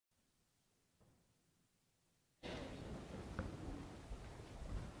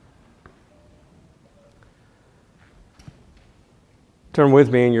Turn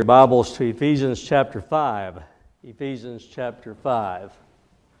with me in your Bibles to Ephesians chapter 5. Ephesians chapter 5.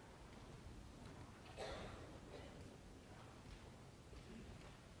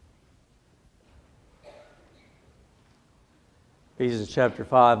 Ephesians chapter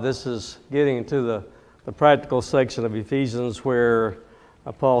 5. This is getting into the practical section of Ephesians where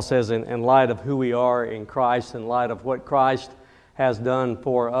Paul says, in light of who we are in Christ, in light of what Christ has done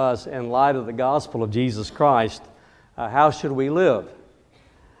for us, in light of the gospel of Jesus Christ, how should we live?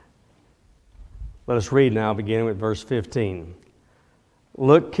 Let us read now, beginning with verse 15.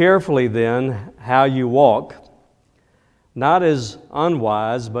 Look carefully then how you walk, not as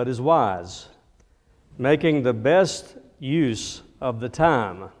unwise, but as wise, making the best use of the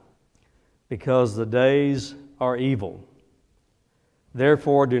time, because the days are evil.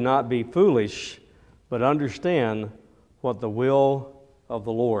 Therefore do not be foolish, but understand what the will of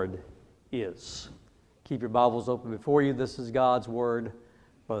the Lord is. Keep your Bibles open before you. This is God's Word.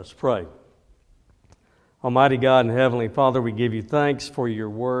 Let us pray. Almighty God and Heavenly Father, we give you thanks for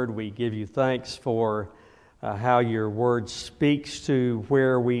your Word. We give you thanks for how your Word speaks to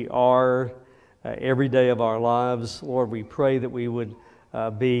where we are every day of our lives. Lord, we pray that we would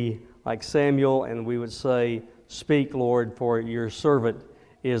be like Samuel and we would say, speak, Lord, for your servant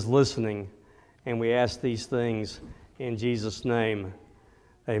is listening. And we ask these things in Jesus' name.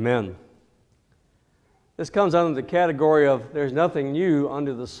 Amen. This comes under the category of there's nothing new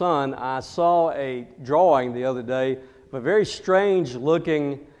under the sun. I saw a drawing the other day of a very strange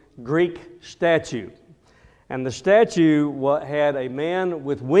looking Greek statue. And the statue had a man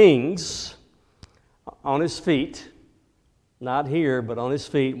with wings on his feet, not here, but on his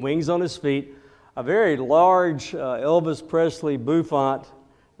feet, wings on his feet, a very large Elvis Presley bouffant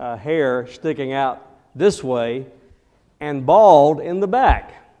hair sticking out this way, and bald in the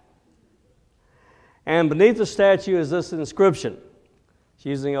back. And beneath the statue is this inscription. It's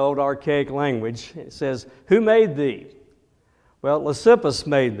using old archaic language. It says, "Who made thee?" Well, Lysippus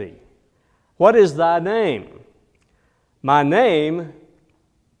made thee. "What is thy name?" "My name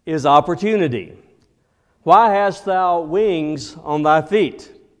is Opportunity." "Why hast thou wings on thy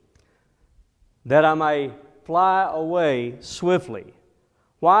feet?" "That I may fly away swiftly."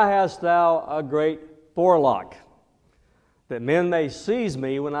 "Why hast thou a great forelock?" "That men may seize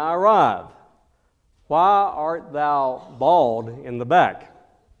me when I arrive." "Why art thou bald in the back?"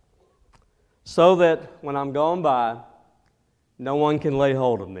 "So that when I'm gone by, no one can lay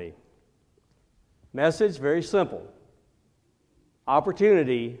hold of me." Message very simple.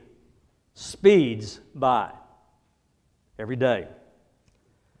 Opportunity speeds by every day.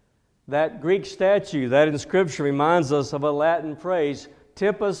 That Greek statue, that inscription reminds us of a Latin phrase,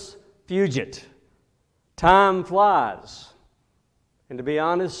 Tempus Fugit. Time flies. And to be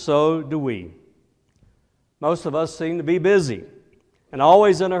honest, so do we. Most of us seem to be busy and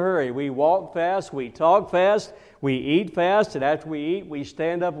always in a hurry. We walk fast, we talk fast, we eat fast, and after we eat, we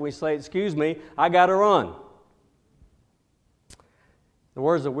stand up and we say, "Excuse me, I got to run." The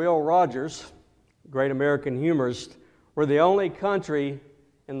words of Will Rogers, great American humorist, we're the only country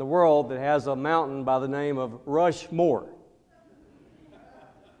in the world that has a mountain by the name of Rushmore.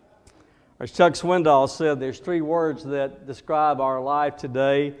 As Chuck Swindoll said, there's three words that describe our life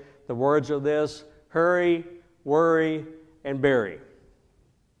today. The words are this: hurry, worry, and bury.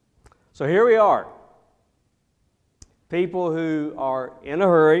 So here we are, people who are in a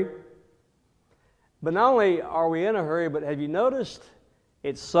hurry. But not only are we in a hurry, but have you noticed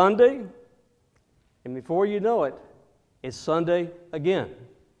it's Sunday, and before you know it, it's Sunday again.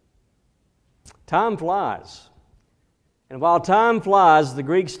 Time flies. And while time flies, the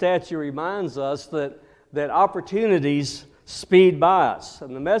Greek statue reminds us that opportunities speed by us.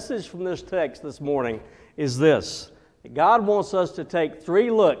 And the message from this text this morning is this: that God wants us to take three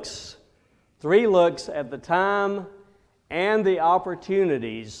looks at the time and the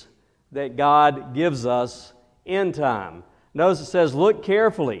opportunities that God gives us in time. Notice it says, look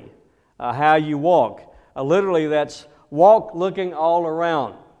carefully how you walk. Literally, that's walk looking all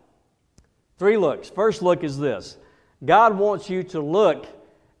around. Three looks. First look is this: God wants you to look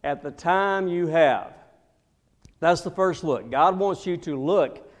at the time you have. That's the first look. God wants you to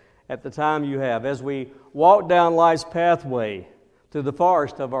look at the time you have. As we walk down life's pathway through the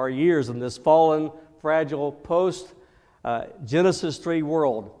forest of our years in this fallen, fragile, post-Genesis 3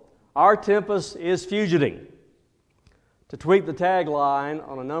 world, our Tempus is fugiting. To tweak the tagline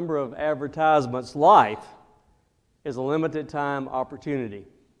on a number of advertisements, life is a limited time opportunity.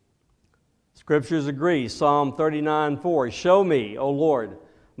 Scriptures agree. Psalm 39:4, "Show me, O Lord,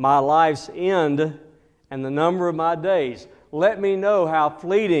 my life's end and the number of my days. Let me know how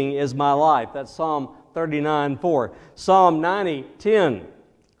fleeting is my life." That's Psalm 39:4. Psalm 90:10.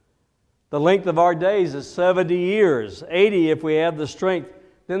 The length of our days is 70 years, 80 if we have the strength.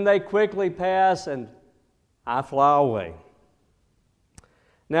 Then they quickly pass and I fly away.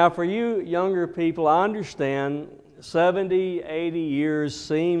 Now for you younger people, I understand 70, 80 years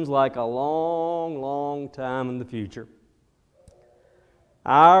seems like a long, long time in the future.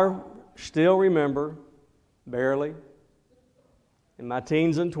 I still remember, barely, in my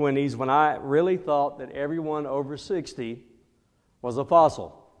teens and 20s when I really thought that everyone over 60 was a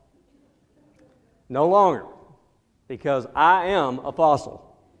fossil. No longer, because I am a fossil.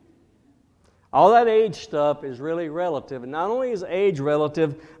 All that age stuff is really relative. And not only is age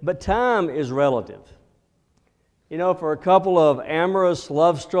relative, but time is relative. You know, for a couple of amorous,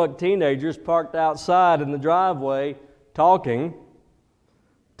 love-struck teenagers parked outside in the driveway talking,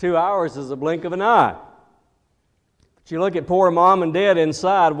 2 hours is a blink of an eye. But you look at poor mom and dad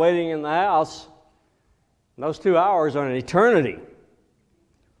inside waiting in the house, and those 2 hours are an eternity.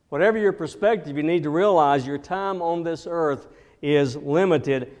 Whatever your perspective, you need to realize your time on this earth is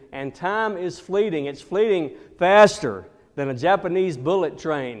limited, and time is fleeting. It's fleeting faster than a Japanese bullet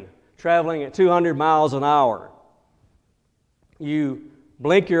train traveling at 200 miles an hour. You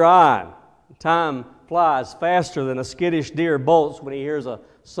blink your eye, time flies faster than a skittish deer bolts when he hears a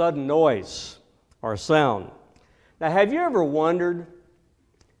sudden noise or sound. Now, have you ever wondered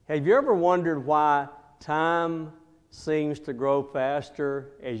why time seems to grow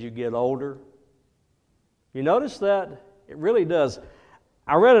faster as you get older? You notice that? It really does.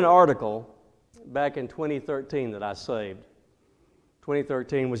 I read an article back in 2013 that I saved.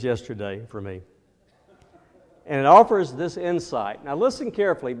 2013 was yesterday for me. And it offers this insight. Now listen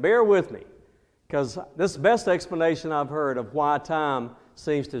carefully, bear with me, because this is the best explanation I've heard of why time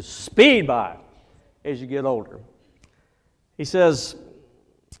seems to speed by as you get older. He says,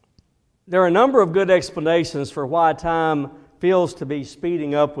 there are a number of good explanations for why time feels to be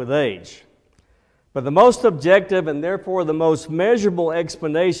speeding up with age. But the most objective and therefore the most measurable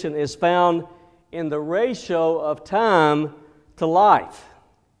explanation is found in the ratio of time to life.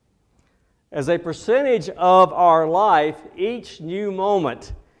 As a percentage of our life, each new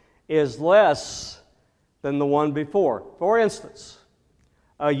moment is less than the one before. For instance,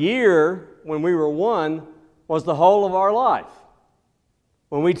 a year when we were 1 was the whole of our life.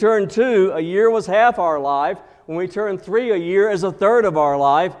 When we turned 2, a year was half our life. When we turned 3, a year is a third of our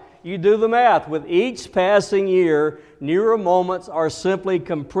life. You do the math. With each passing year, nearer moments are simply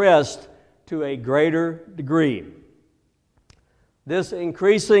compressed to a greater degree. This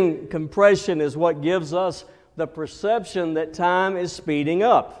increasing compression is what gives us the perception that time is speeding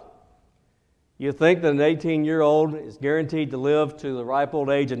up. You think that an 18-year-old is guaranteed to live to the ripe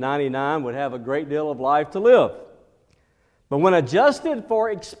old age of 99, would have a great deal of life to live. But when adjusted for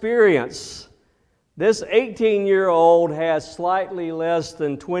experience, this 18-year-old has slightly less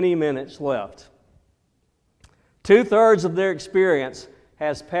than 20 minutes left. 2/3 of their experience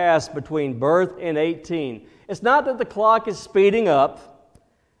has passed between birth and 18. It's not that the clock is speeding up,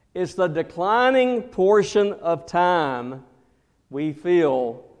 it's the declining portion of time we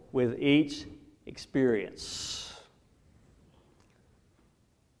feel with each experience.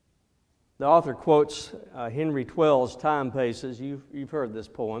 The author quotes Henry Twell's Time Paces. You've heard this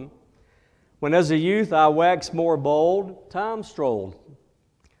poem. When as a youth I waxed more bold, time strolled.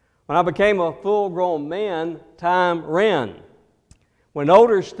 When I became a full-grown man, time ran. When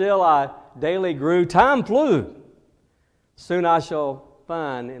older still I daily grew, time flew. Soon I shall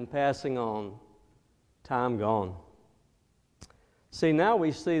find in passing on, time gone. See, now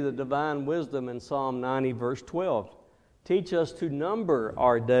we see the divine wisdom in Psalm 90, verse 12. Teach us to number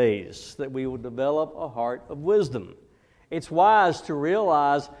our days, that we will develop a heart of wisdom. It's wise to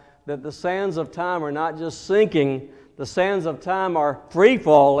realize that the sands of time are not just sinking, the sands of time are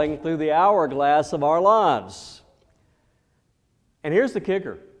free-falling through the hourglass of our lives. And here's the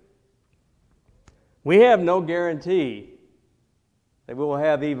kicker. We have no guarantee that we will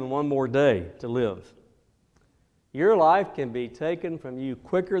have even one more day to live. Your life can be taken from you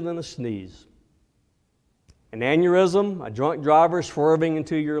quicker than a sneeze. An aneurysm, a drunk driver swerving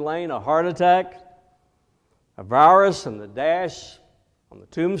into your lane, a heart attack, a virus, and the dash on the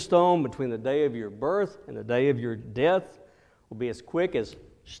tombstone between the day of your birth and the day of your death will be as quick as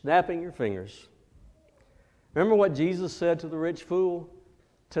snapping your fingers. Remember what Jesus said to the rich fool?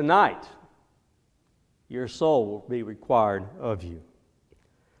 Tonight, your soul will be required of you.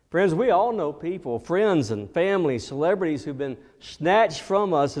 Friends, we all know people, friends and family, celebrities who've been snatched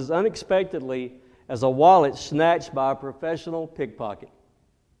from us as unexpectedly as a wallet snatched by a professional pickpocket.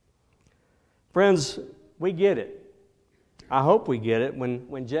 Friends, we get it. I hope we get it.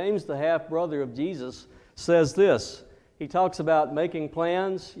 When James, the half-brother of Jesus, says this, he talks about making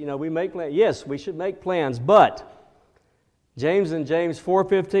plans. You know, we make plans. Yes, we should make plans, but James in James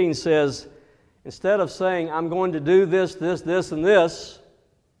 4:15 says, instead of saying, I'm going to do this, this, this, and this,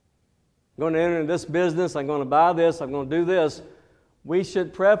 I'm going to enter into this business, I'm going to buy this, I'm going to do this, we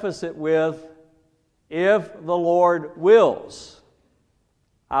should preface it with, if the Lord wills,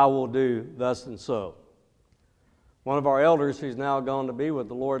 I will do thus and so. One of our elders who's now gone to be with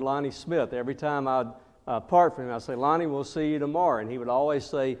the Lord, Lonnie Smith, every time I'd part from him, I'd say, Lonnie, we'll see you tomorrow. And he would always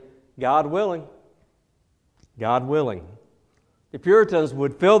say, God willing. God willing. The Puritans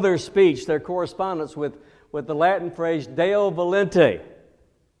would fill their speech, their correspondence with the Latin phrase, Deo volente,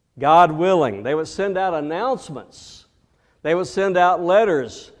 God willing. They would send out announcements. They would send out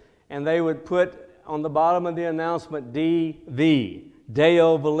letters, and they would put on the bottom of the announcement, DV,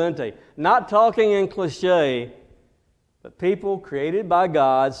 Deo volente. Not talking in cliche, but people created by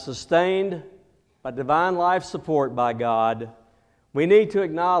God, sustained by divine life support by God. We need to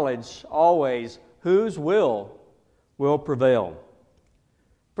acknowledge always whose will prevail.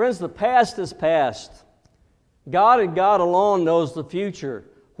 Friends, the past is past. God and God alone knows the future.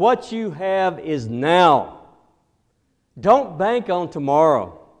 What you have is now. Don't bank on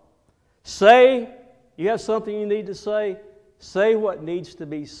tomorrow. Say, you have something you need to say what needs to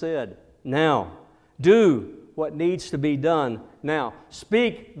be said now. Do what needs to be done now.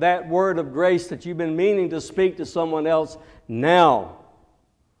 Speak that word of grace that you've been meaning to speak to someone else now.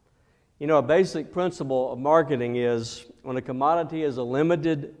 You know, a basic principle of marketing is when a commodity is a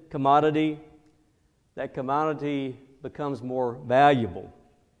limited commodity, that commodity becomes more valuable.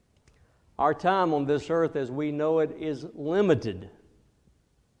 Our time on this earth as we know it is limited.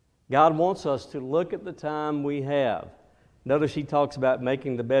 God wants us to look at the time we have. Notice he talks about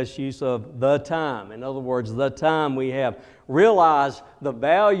making the best use of the time. In other words, the time we have. Realize the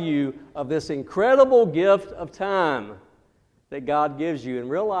value of this incredible gift of time that God gives you, and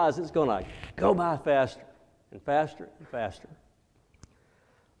realize it's going to go by faster and faster and faster.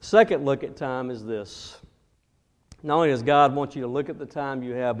 Second look at time is this. Not only does God want you to look at the time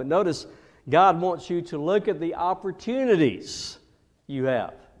you have, but notice God wants you to look at the opportunities you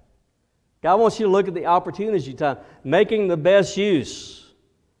have. God wants you to look at the opportunities you have, making the best use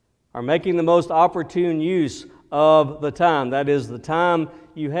or making the most opportune use of the time. That is the time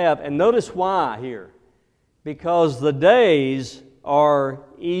you have. And notice why here. Because the days are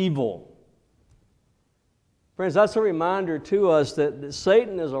evil. Friends, that's a reminder to us that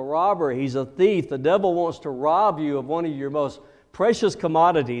Satan is a robber. He's a thief. The devil wants to rob you of one of your most precious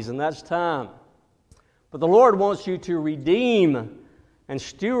commodities, and that's time. But the Lord wants you to redeem and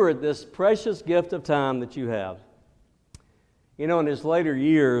steward this precious gift of time that you have. You know, in his later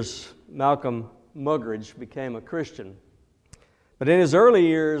years, Malcolm Muggeridge became a Christian. But in his early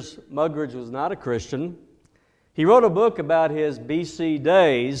years, Muggeridge was not a Christian. He wrote a book about his BC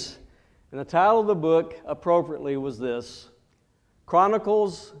days, and the title of the book, appropriately, was this,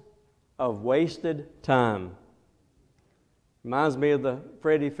 Chronicles of Wasted Time. Reminds me of the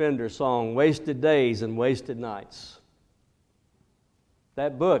Freddie Fender song, Wasted Days and Wasted Nights.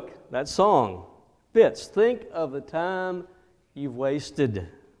 That book, that song, fits. Think of the time you've wasted.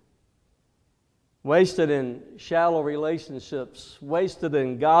 Wasted in shallow relationships, wasted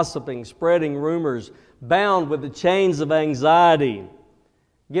in gossiping, spreading rumors, bound with the chains of anxiety,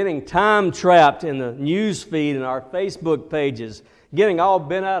 getting time trapped in the news feed and our Facebook pages, getting all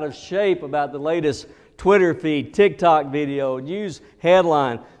bent out of shape about the latest Twitter feed, TikTok video, news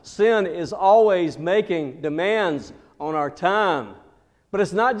headline. Sin is always making demands on our time. But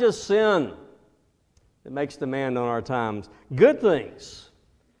it's not just sin that makes demand on our times. Good things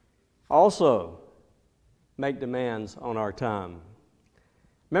also make demands on our time.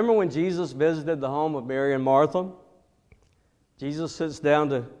 Remember when Jesus visited the home of Mary and Martha? Jesus sits down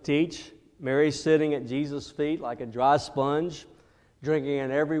to teach. Mary's sitting at Jesus' feet like a dry sponge, drinking in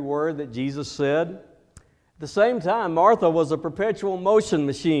every word that Jesus said. At the same time, Martha was a perpetual motion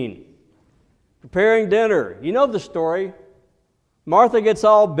machine, preparing dinner. You know the story. Martha gets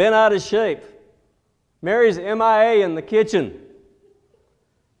all bent out of shape. Mary's MIA in the kitchen.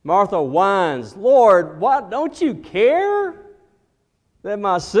 Martha whines, Lord, what, don't you care that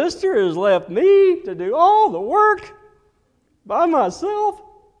my sister has left me to do all the work by myself?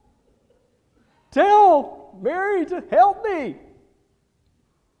 Tell Mary to help me.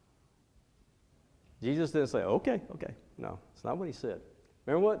 Jesus didn't say, okay. No, it's not what he said.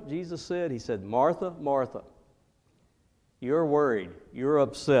 Remember what Jesus said? He said, Martha, Martha, you're worried, you're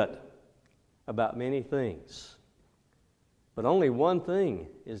upset about many things, but only one thing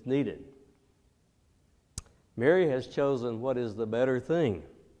is needed. Mary has chosen what is the better thing.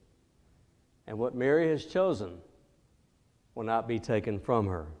 And what Mary has chosen will not be taken from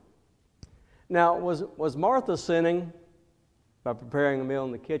her. Now, was Martha sinning by preparing a meal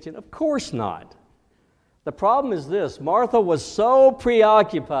in the kitchen? Of course not. The problem is this: Martha was so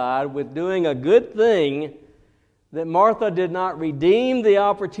preoccupied with doing a good thing that Martha did not redeem the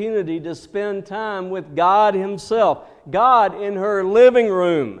opportunity to spend time with God Himself, God in her living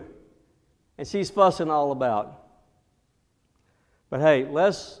room. And she's fussing all about. But hey,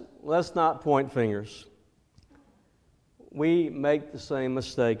 let's not point fingers. We make the same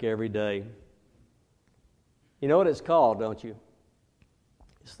mistake every day. You know what it's called, don't you?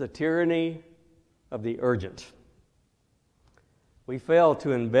 It's the tyranny of the urgent. We fail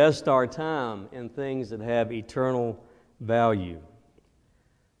to invest our time in things that have eternal value.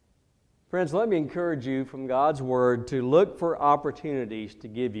 Friends, let me encourage you from God's Word to look for opportunities to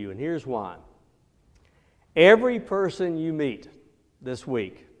give you, and here's why. Every person you meet this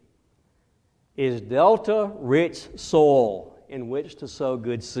week is delta-rich soil in which to sow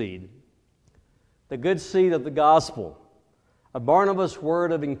good seed. The good seed of the gospel, a Barnabas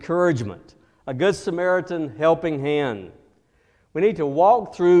word of encouragement, a good Samaritan helping hand. We need to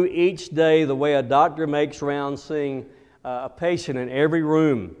walk through each day the way a doctor makes rounds, seeing a patient in every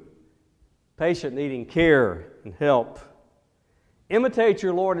room, patient needing care and help. Imitate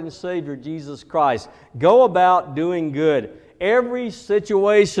your Lord and Savior Jesus Christ. Go about doing good. Every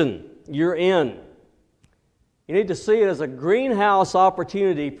situation you're in, you need to see it as a greenhouse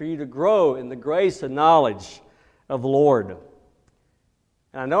opportunity for you to grow in the grace and knowledge of the Lord.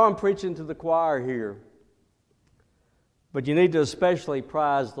 And I know I'm preaching to the choir here, but you need to especially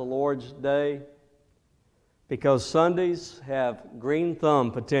prize the Lord's Day, because Sundays have green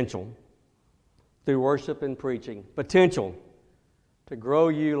thumb potential through worship and preaching, potential to grow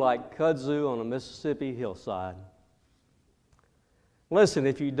you like kudzu on a Mississippi hillside. Listen,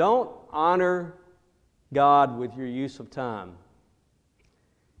 if you don't honor God with your use of time,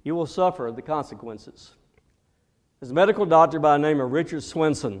 you will suffer the consequences. There's a medical doctor by the name of Richard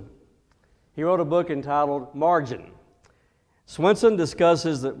Swenson. He wrote a book entitled Margin. Swenson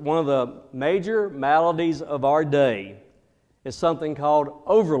discusses that one of the major maladies of our day is something called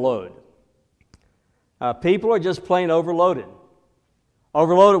overload. People are just plain overloaded.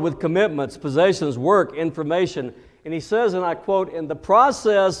 Overloaded with commitments, possessions, work, information. And he says, and I quote, "In the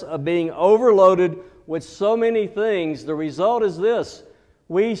process of being overloaded with so many things, the result is this: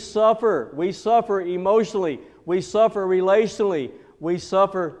 we suffer. We suffer emotionally. We suffer relationally. We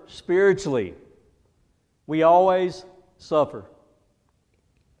suffer spiritually. We always suffer."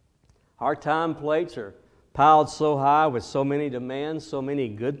 Our time plates are piled so high with so many demands, so many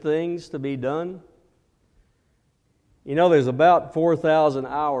good things to be done. You know, there's about 4,000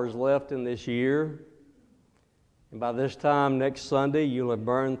 hours left in this year. And by this time next Sunday, you'll have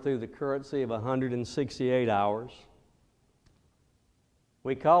burned through the currency of 168 hours.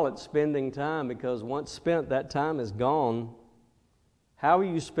 We call it spending time because once spent, that time is gone. How will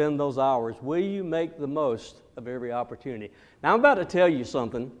you spend those hours? Will you make the most of every opportunity? Now, I'm about to tell you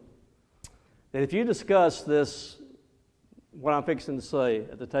something that if you discuss this, what I'm fixing to say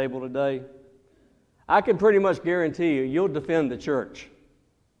at the table today, I can pretty much guarantee you, you'll defend the church.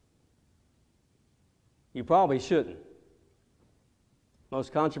 You probably shouldn't.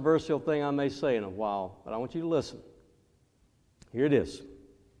 Most controversial thing I may say in a while, but I want you to listen. Here it is.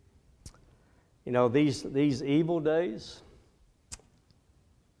 You know, these evil days,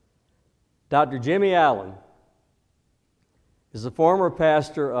 Dr. Jimmy Allen is the former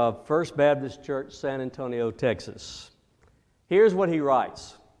pastor of First Baptist Church, San Antonio, Texas. Here's what he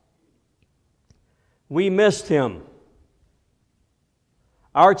writes. "We missed him.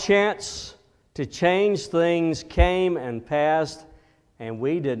 Our chance to change things came and passed, and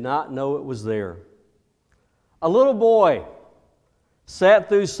we did not know it was there. A little boy sat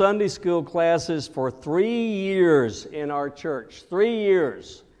through Sunday school classes for 3 years in our church, 3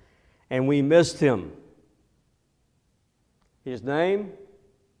 years, and we missed him. His name,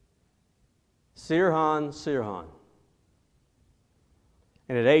 Sirhan.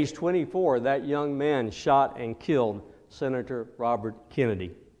 And at age 24, that young man shot and killed Senator Robert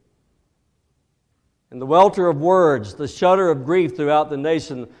Kennedy. And the welter of words, the shudder of grief throughout the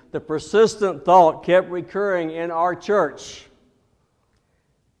nation, the persistent thought kept recurring in our church.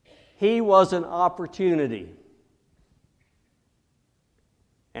 He was an opportunity,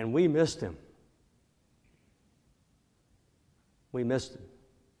 and we missed him. We missed him.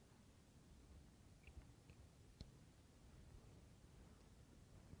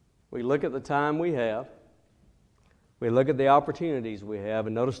 We look at the time we have. We look at the opportunities we have.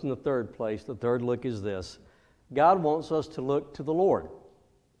 And notice in the third place, the third look is this: God wants us to look to the Lord.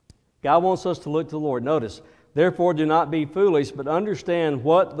 God wants us to look to the Lord. Notice, therefore do not be foolish, but understand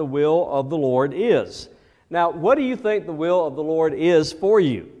what the will of the Lord is. Now, what do you think the will of the Lord is for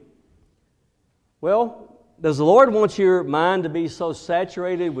you? Well, does the Lord want your mind to be so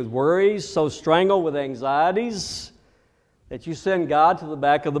saturated with worries, so strangled with anxieties, that you send God to the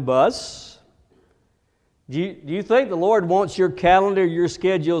back of the bus? Do you think the Lord wants your calendar, your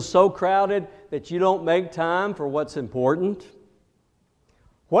schedule so crowded that you don't make time for what's important?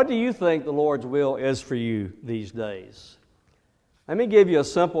 What do you think the Lord's will is for you these days? Let me give you a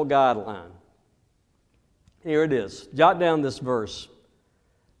simple guideline. Here it is. Jot down this verse.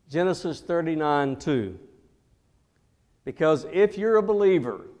 Genesis 39:2. Because if you're a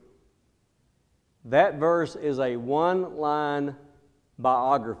believer, that verse is a one-line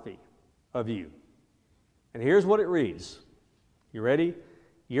biography of you. And here's what it reads. You ready?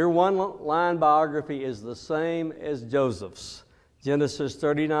 Your one-line biography is the same as Joseph's. Genesis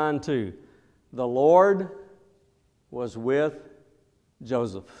 39:2. The Lord was with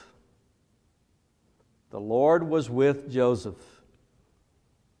Joseph. The Lord was with Joseph.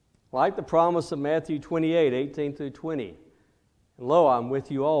 Like the promise of Matthew 28:18-20. Lo, I'm with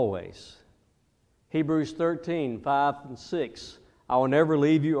you always. Hebrews 13:5-6. I will never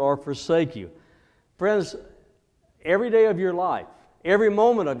leave you or forsake you. Friends, every day of your life, every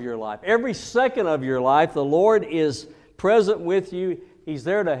moment of your life, every second of your life, the Lord is present with you. He's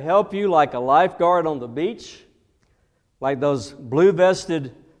there to help you like a lifeguard on the beach, like those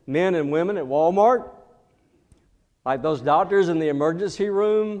blue-vested men and women at Walmart, like those doctors in the emergency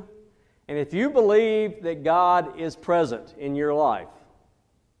room. And if you believe that God is present in your life,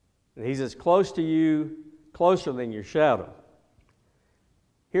 and He's as close to you, closer than your shadow,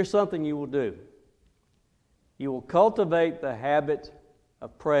 here's something you will do. You will cultivate the habit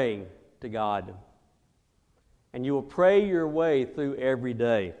of praying to God. And you will pray your way through every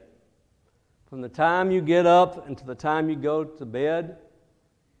day. From the time you get up until the time you go to bed,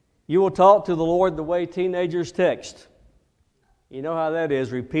 you will talk to the Lord the way teenagers text. You know how that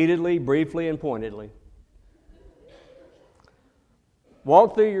is, repeatedly, briefly, and pointedly.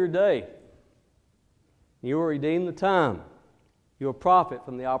 Walk through your day. You will redeem the time. You will profit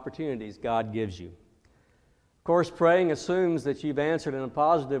from the opportunities God gives you. Of course, praying assumes that you've answered in a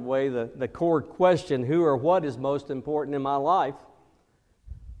positive way the core question, who or what is most important in my life?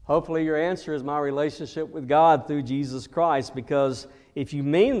 Hopefully your answer is my relationship with God through Jesus Christ, because if you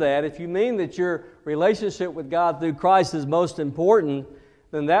mean that your relationship with God through Christ is most important,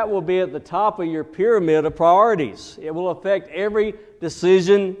 then that will be at the top of your pyramid of priorities. It will affect every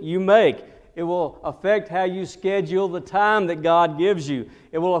decision you make. It will affect how you schedule the time that God gives you.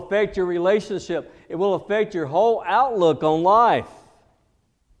 It will affect your relationship. It will affect your whole outlook on life.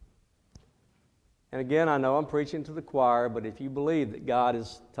 And again, I know I'm preaching to the choir, but if you believe that God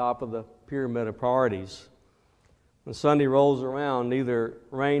is top of the pyramid of priorities, when Sunday rolls around, neither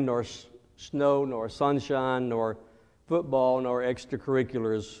rain nor snow nor sunshine nor football nor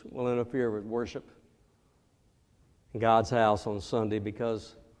extracurriculars will interfere with worship in God's house on Sunday,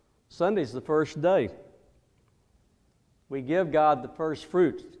 because Sunday's the first day. We give God the first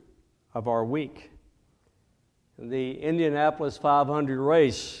fruit of our week. The Indianapolis 500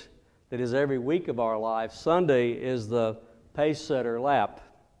 race that is every week of our life, Sunday is the pace-setter lap.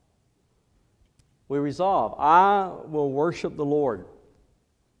 We resolve, I will worship the Lord,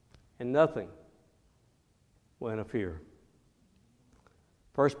 and nothing will interfere.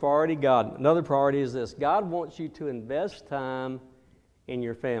 First priority, God. Another priority is this. God wants you to invest time in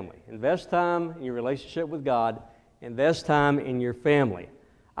your family. Invest time in your relationship with God. Invest time in your family.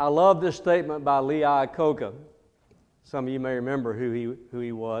 I love this statement by Lee Iacocca. Some of you may remember who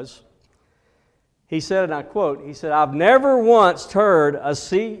he was. He said, and I quote, he said, I've never once heard a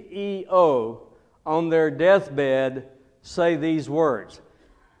CEO on their deathbed say these words,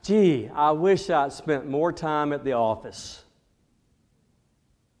 gee, I wish I'd spent more time at the office.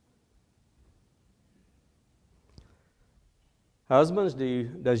 Husbands,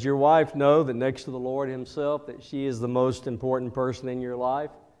 does your wife know that next to the Lord Himself that she is the most important person in your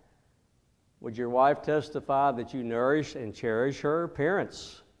life? Would your wife testify that you nourish and cherish her?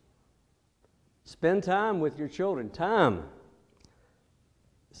 Parents, spend time with your children. Time.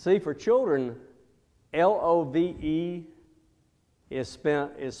 See, for children, Love is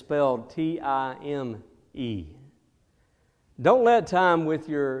spelled Time. Don't let time with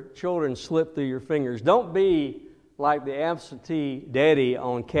your children slip through your fingers. Don't be like the absentee daddy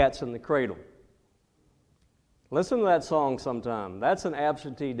on Cats in the Cradle. Listen to that song sometime. That's an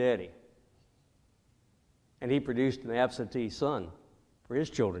absentee daddy. And he produced an absentee son for his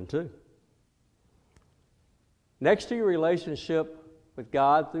children too. Next to your relationship with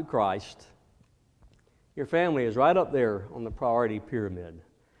God through Christ, your family is right up there on the priority pyramid.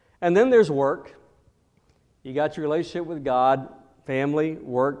 And then there's work. You got your relationship with God, family,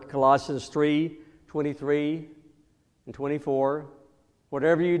 work, Colossians 3:23 and 24.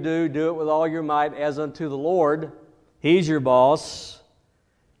 Whatever you do, do it with all your might as unto the Lord. He's your boss.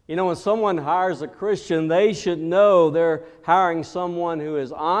 You know, when someone hires a Christian, they should know they're hiring someone who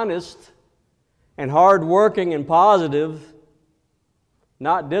is honest and hardworking and positive,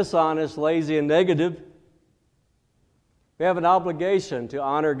 not dishonest, lazy, and negative. We have an obligation to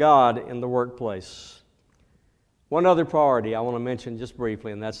honor God in the workplace. One other priority I want to mention just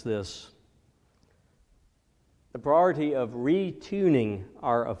briefly, and that's this: the priority of retuning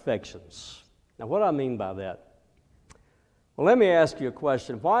our affections. Now, what do I mean by that? Well, let me ask you a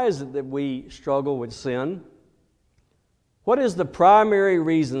question. Why is it that we struggle with sin? What is the primary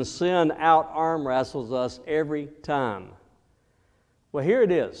reason sin out-arm wrestles us every time? Well, here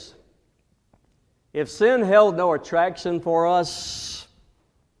it is. If sin held no attraction for us,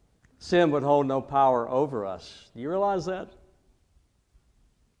 sin would hold no power over us. Do you realize that?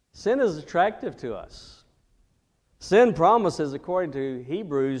 Sin is attractive to us. Sin promises, according to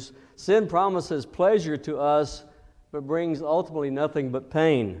Hebrews, sin promises pleasure to us, but brings ultimately nothing but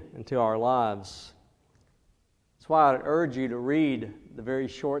pain into our lives. That's why I'd urge you to read the very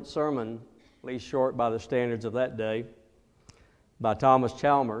short sermon, at least short by the standards of that day, by Thomas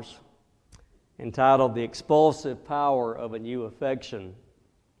Chalmers, entitled The Expulsive Power of a New Affection.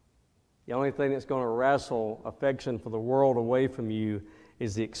 The only thing that's going to wrestle affection for the world away from you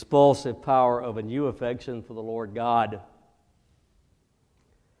is the expulsive power of a new affection for the Lord God.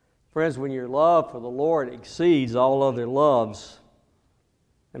 Friends, when your love for the Lord exceeds all other loves,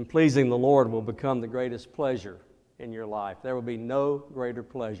 then pleasing the Lord will become the greatest pleasure in your life. There will be no greater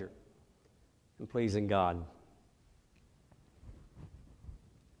pleasure than pleasing God.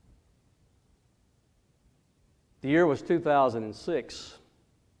 The year was 2006.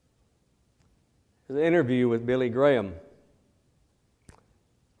 There's an interview with Billy Graham.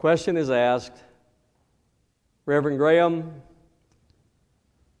 Question is asked, Reverend Graham,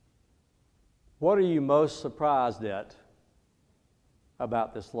 what are you most surprised at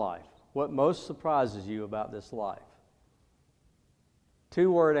about this life? What most surprises you about this life?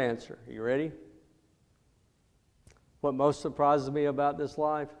 Two-word answer. Are you ready? What most surprises me about this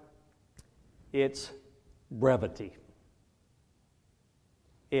life? It's brevity.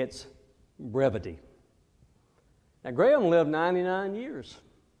 It's brevity. Now, Graham lived 99 years.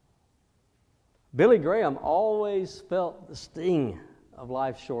 Billy Graham always felt the sting of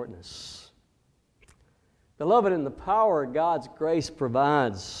life's shortness. Beloved, in the power God's grace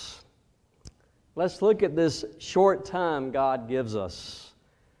provides, let's look at this short time God gives us.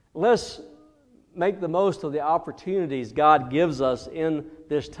 Let's make the most of the opportunities God gives us in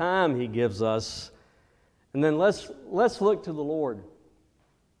this time He gives us. And then let's look to the Lord.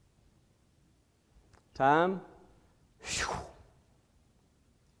 Time, whew,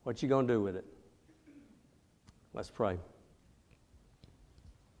 what you going to do with it? Let's pray.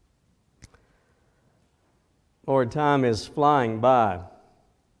 Lord, time is flying by.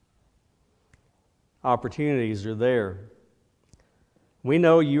 Opportunities are there. We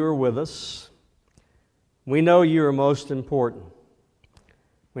know you are with us. We know you are most important.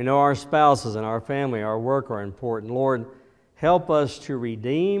 We know our spouses and our family, our work are important. Lord, help us to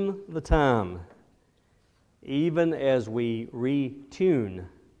redeem the time, even as we retune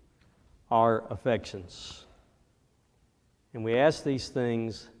our affections. And we ask these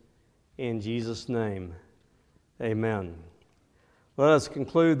things in Jesus' name. Amen. Let us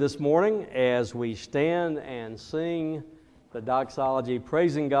conclude this morning as we stand and sing the doxology,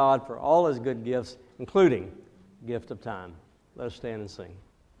 praising God for all His good gifts, including the gift of time. Let us stand and sing.